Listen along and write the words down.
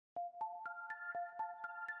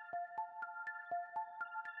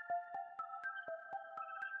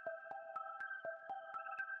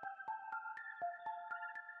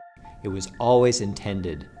It was always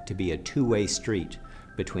intended to be a two-way street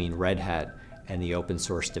between Red Hat and the open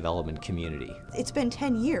source development community. It's been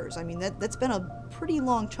 10 years. I mean, that's been a pretty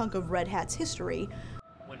long chunk of Red Hat's history.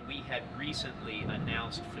 When we had recently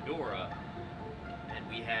announced Fedora, and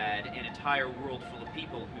we had an entire world full of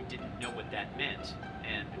people who didn't know what that meant,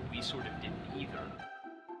 and we sort of didn't either.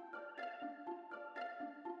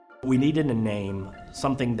 We needed a name,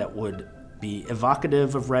 something that would be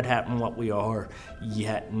evocative of Red Hat and what we are,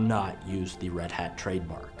 yet not use the Red Hat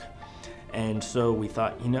trademark. And so we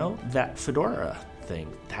thought, you know, that Fedora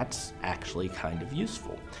thing, that's actually kind of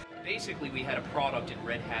useful. Basically, we had a product in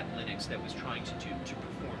Red Hat Linux that was trying to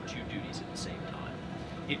perform two duties at the same time.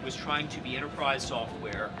 It was trying to be enterprise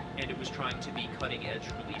software, and it was trying to be cutting-edge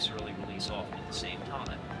release, early release often at the same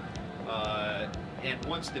time. And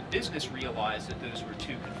once the business realized that those were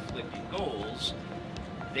two conflicting goals,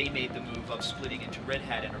 they made the move of splitting into Red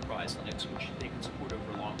Hat Enterprise Linux, which they could support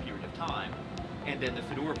over a long period of time, and then the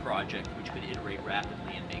Fedora Project, which could iterate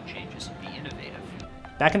rapidly and make changes and be innovative.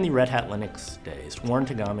 Back in the Red Hat Linux days, Warren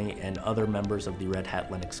Tagami and other members of the Red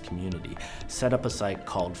Hat Linux community set up a site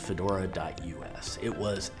called Fedora.us. It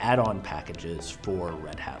was add-on packages for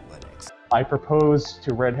Red Hat Linux. I proposed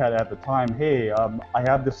to Red Hat at the time, hey, I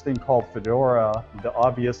have this thing called Fedora that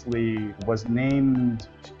obviously was named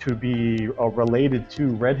to be related to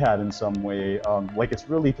Red Hat in some way. Like it's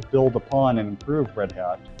really to build upon and improve Red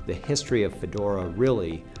Hat. The history of Fedora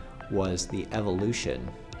really was the evolution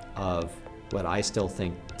of what I still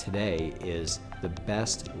think today is the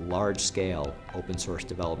best large-scale open source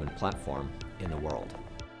development platform in the world.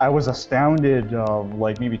 I was astounded,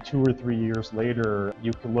 like maybe 2 or 3 years later,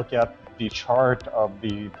 you could look at the chart of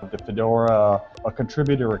the Fedora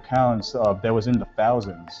contributor accounts that was in the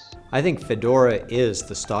thousands. I think Fedora is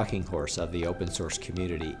the stalking horse of the open source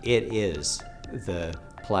community. It is the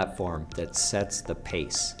platform that sets the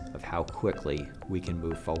pace of how quickly we can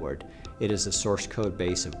move forward. It is a source code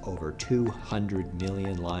base of over 200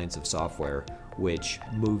 million lines of software, which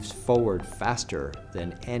moves forward faster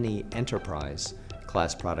than any enterprise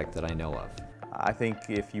class product that I know of. I think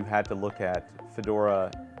if you had to look at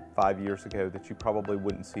Fedora 5 years ago, that you probably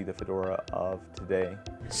wouldn't see the Fedora of today.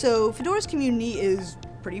 So Fedora's community is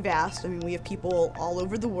pretty vast. I mean, we have people all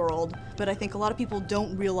over the world, but I think a lot of people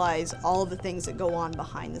don't realize all of the things that go on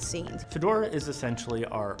behind the scenes. Fedora is essentially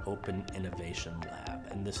our open innovation lab,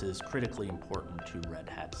 and this is critically important to Red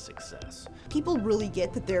Hat's success. People really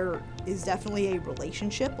get that there is definitely a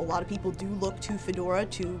relationship. A lot of people do look to Fedora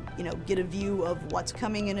to, get a view of what's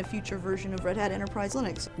coming in a future version of Red Hat Enterprise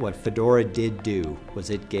Linux. What Fedora did do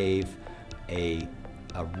was it gave a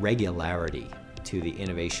regularity to the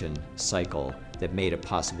innovation cycle that made it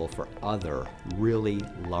possible for other really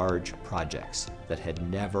large projects that had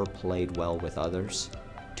never played well with others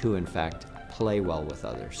to, in fact, play well with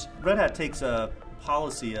others. Red Hat takes a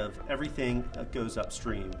policy of everything that goes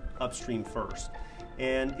upstream first.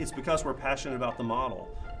 And it's because we're passionate about the model.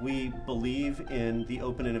 We believe in the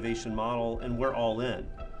open innovation model, and we're all in.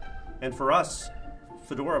 And for us,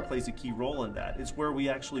 Fedora plays a key role in that. It's where we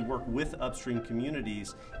actually work with upstream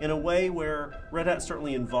communities in a way where Red Hat's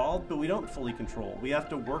certainly involved, but we don't fully control. We have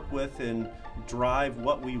to work with and drive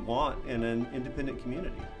what we want in an independent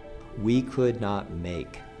community. We could not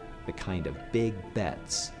make the kind of big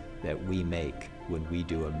bets that we make when we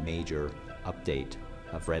do a major update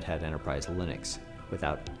of Red Hat Enterprise Linux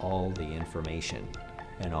without all the information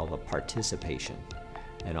and all the participation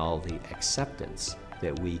and all the acceptance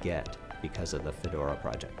that we get because of the Fedora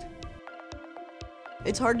project.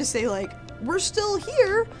 It's hard to say, we're still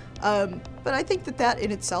here, but I think that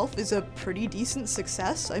in itself is a pretty decent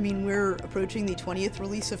success. I mean, we're approaching the 20th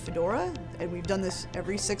release of Fedora, and we've done this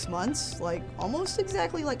every 6 months, almost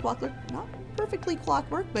exactly like clockwork. Not perfectly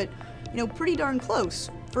clockwork, but, pretty darn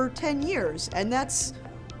close for 10 years. And that's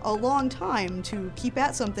a long time to keep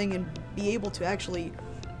at something and be able to actually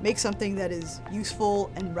make something that is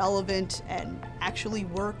useful and relevant and actually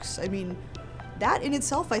works. I mean, that in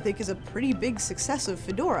itself, I think, is a pretty big success of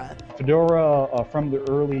Fedora. Fedora, from the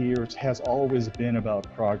early years, has always been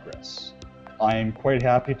about progress. I'm quite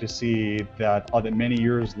happy to see that many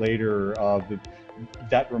years later,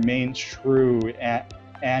 that remains true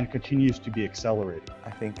and continues to be accelerated. I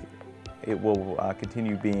think it will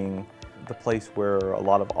continue being the place where a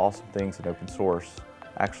lot of awesome things in open source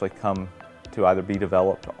actually come to either be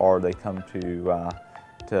developed or they come to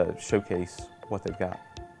showcase what they've got.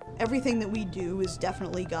 Everything that we do has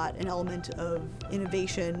definitely got an element of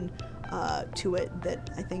innovation to it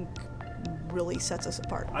that I think really sets us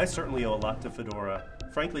apart. I certainly owe a lot to Fedora.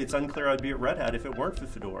 Frankly, it's unclear I'd be at Red Hat if it weren't for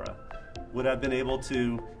Fedora. Would I have been able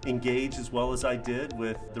to engage as well as I did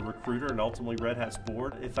with the recruiter and ultimately Red Hat's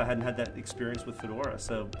board if I hadn't had that experience with Fedora?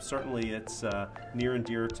 So certainly it's near and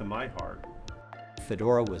dear to my heart.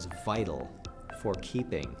 Fedora was vital for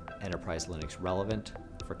keeping Enterprise Linux relevant,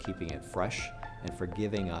 for keeping it fresh, and for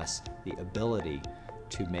giving us the ability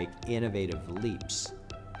to make innovative leaps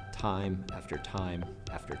time after time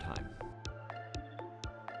after time.